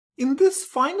In this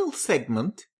final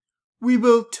segment, we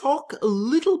will talk a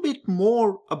little bit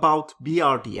more about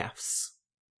BRDFs.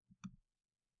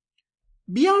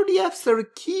 BRDFs are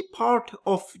a key part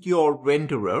of your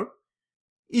renderer.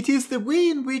 It is the way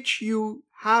in which you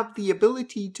have the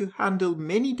ability to handle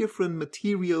many different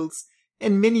materials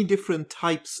and many different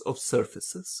types of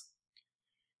surfaces.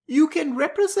 You can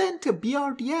represent a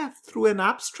BRDF through an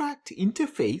abstract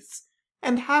interface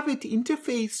and have it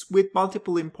interface with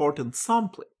multiple importance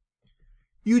sampling.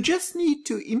 You just need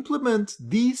to implement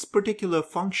these particular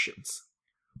functions.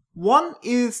 One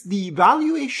is the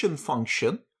evaluation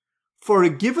function. For a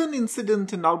given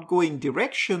incident and outgoing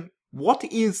direction, what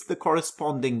is the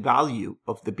corresponding value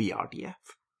of the BRDF?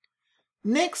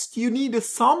 Next, you need a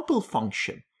sample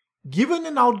function. Given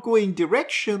an outgoing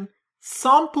direction,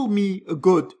 sample me a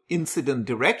good incident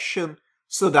direction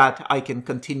so that I can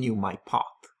continue my path.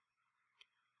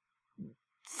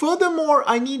 Furthermore,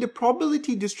 I need a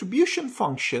probability distribution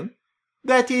function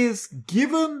that is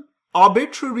given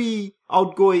arbitrary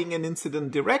outgoing and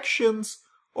incident directions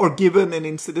or given an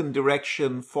incident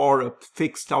direction for a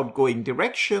fixed outgoing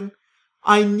direction.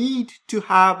 I need to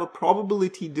have a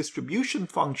probability distribution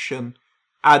function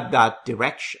at that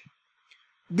direction.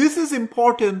 This is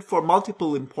important for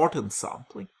multiple importance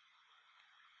sampling.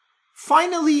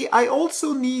 Finally, I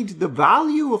also need the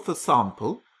value of a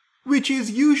sample, which is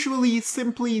usually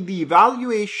simply the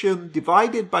evaluation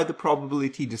divided by the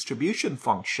probability distribution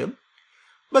function,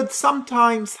 but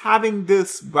sometimes having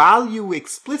this value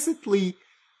explicitly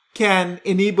can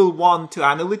enable one to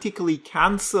analytically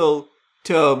cancel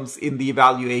terms in the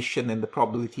evaluation and the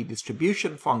probability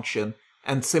distribution function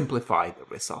and simplify the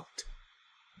result.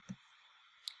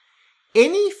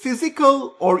 Any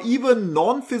physical or even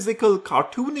non-physical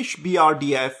cartoonish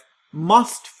BRDF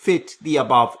must fit the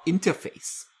above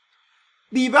interface.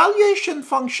 The evaluation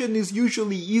function is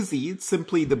usually easy, it's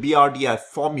simply the BRDF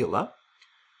formula.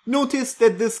 Notice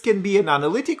that this can be an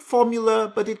analytic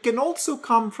formula, but it can also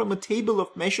come from a table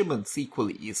of measurements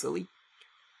equally easily.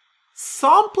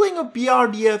 Sampling of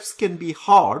BRDFs can be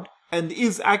hard and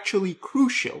is actually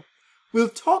crucial. We'll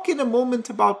talk in a moment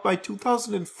about my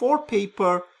 2004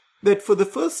 paper that for the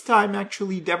first time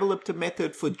actually developed a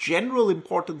method for general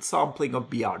importance sampling of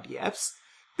BRDFs.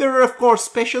 There are of course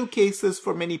special cases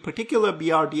for many particular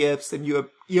BRDFs, and you have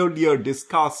earlier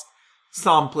discussed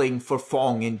sampling for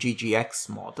Phong and GGX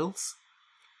models.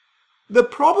 The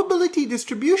probability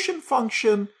distribution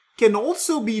function can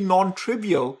also be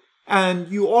non-trivial, and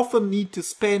you often need to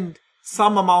spend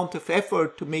some amount of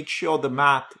effort to make sure the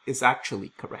math is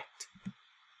actually correct.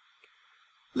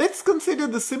 Let's consider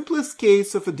the simplest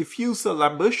case of a diffuse or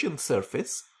Lambertian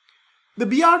surface. The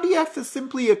BRDF is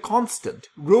simply a constant.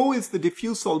 Rho is the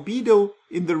diffuse albedo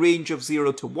in the range of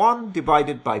 0 to 1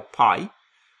 divided by pi.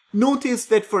 Notice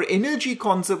that for energy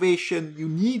conservation, you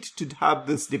need to have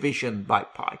this division by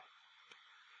pi.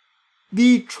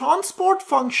 The transport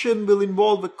function will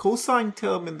involve a cosine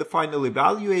term in the final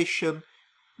evaluation,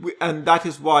 and that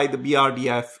is why the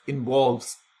BRDF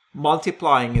involves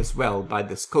multiplying as well by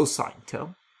this cosine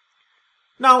term.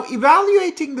 Now,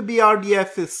 evaluating the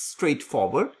BRDF is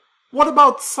straightforward. What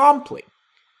about sampling?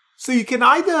 So you can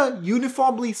either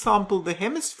uniformly sample the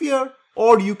hemisphere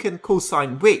or you can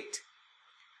cosine weight.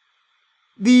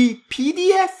 The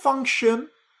PDF function,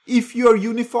 if you are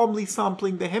uniformly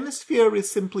sampling the hemisphere, is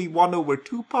simply 1 over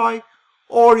 2 pi,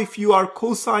 or if you are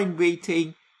cosine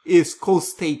weighting, is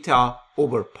cos theta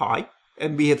over pi,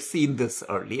 and we have seen this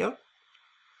earlier.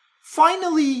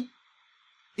 Finally,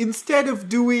 instead of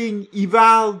doing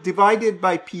eval divided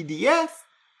by PDF,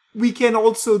 we can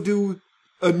also do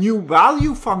a new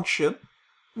value function,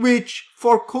 which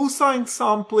for cosine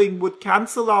sampling would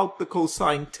cancel out the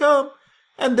cosine term,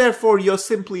 and therefore you're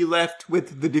simply left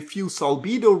with the diffuse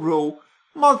albedo rho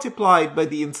multiplied by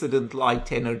the incident light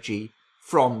energy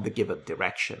from the given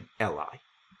direction, Li.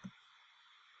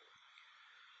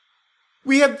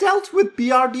 We have dealt with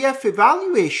BRDF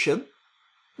evaluation.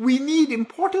 We need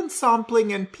importance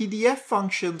sampling and PDF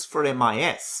functions for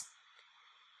MIS.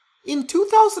 In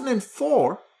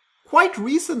 2004, quite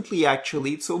recently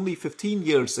actually, it's only 15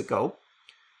 years ago,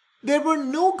 there were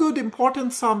no good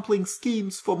importance sampling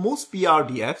schemes for most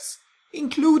BRDFs,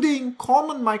 including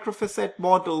common microfacet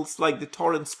models like the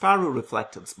Torrance-Sparrow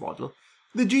reflectance model.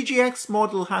 The GGX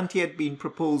model hadn't yet been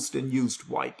proposed and used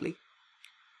widely.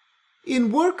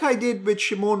 In work I did with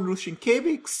Szymon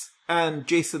Ruszyńkiewicz and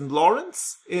Jason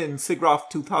Lawrence in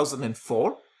SIGGRAPH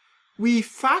 2004, we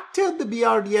factored the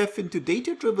BRDF into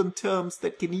data-driven terms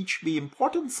that can each be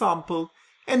importance sampled,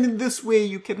 and in this way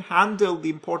you can handle the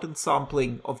importance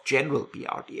sampling of general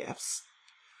BRDFs.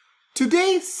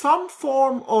 Today, some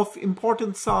form of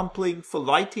importance sampling for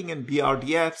lighting and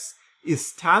BRDFs is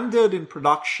standard in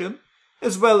production,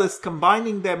 as well as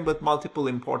combining them with multiple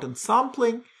importance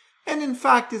sampling, and in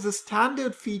fact is a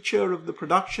standard feature of the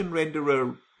production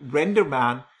renderer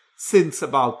RenderMan since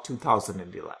about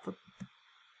 2011.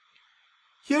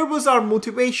 Here was our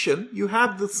motivation. You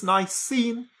have this nice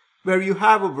scene where you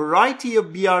have a variety of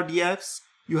BRDFs.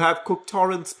 You have Cook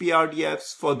Torrance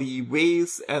BRDFs for the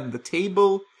vase and the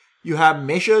table. You have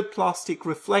measured plastic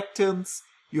reflectance.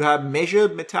 You have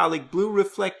measured metallic blue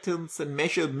reflectance and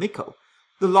measured nickel.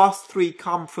 The last three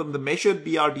come from the measured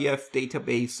BRDF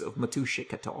database of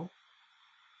Matushik et al.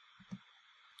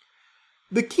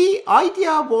 The key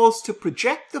idea was to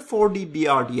project the 4D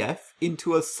BRDF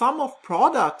into a sum of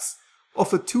products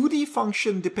of a 2D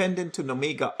function dependent on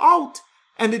omega out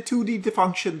and a 2D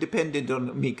function dependent on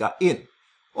omega in.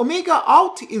 Omega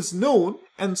out is known,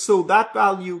 and so that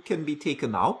value can be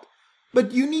taken out,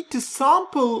 but you need to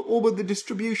sample over the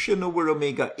distribution over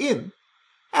omega in,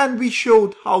 and we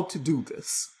showed how to do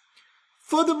this.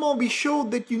 Furthermore, we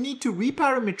showed that you need to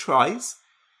reparameterize.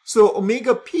 So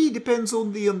omega p depends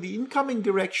only on the incoming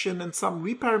direction and some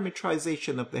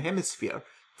reparameterization of the hemisphere.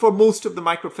 For most of the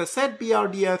microfacet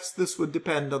BRDFs, this would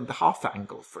depend on the half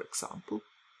angle, for example.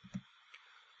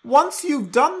 Once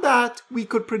you've done that, we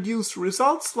could produce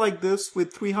results like this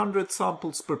with 300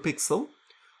 samples per pixel.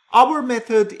 Our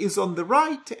method is on the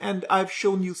right, and I've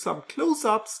shown you some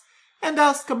close-ups, and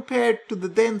as compared to the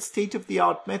then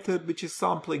state-of-the-art method, which is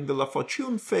sampling the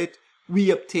LaFortune fit, we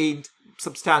obtained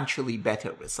substantially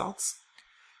better results.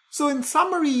 So in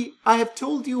summary, I have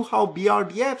told you how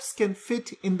BRDFs can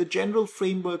fit in the general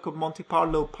framework of Monte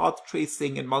Carlo path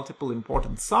tracing and multiple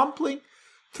importance sampling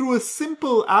through a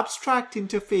simple abstract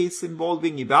interface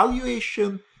involving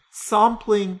evaluation,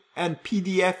 sampling, and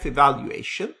PDF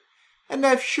evaluation. And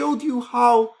I've showed you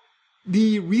how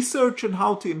the research on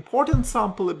how to importance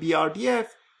sample a BRDF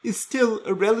is still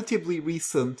a relatively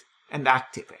recent and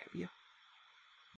active area.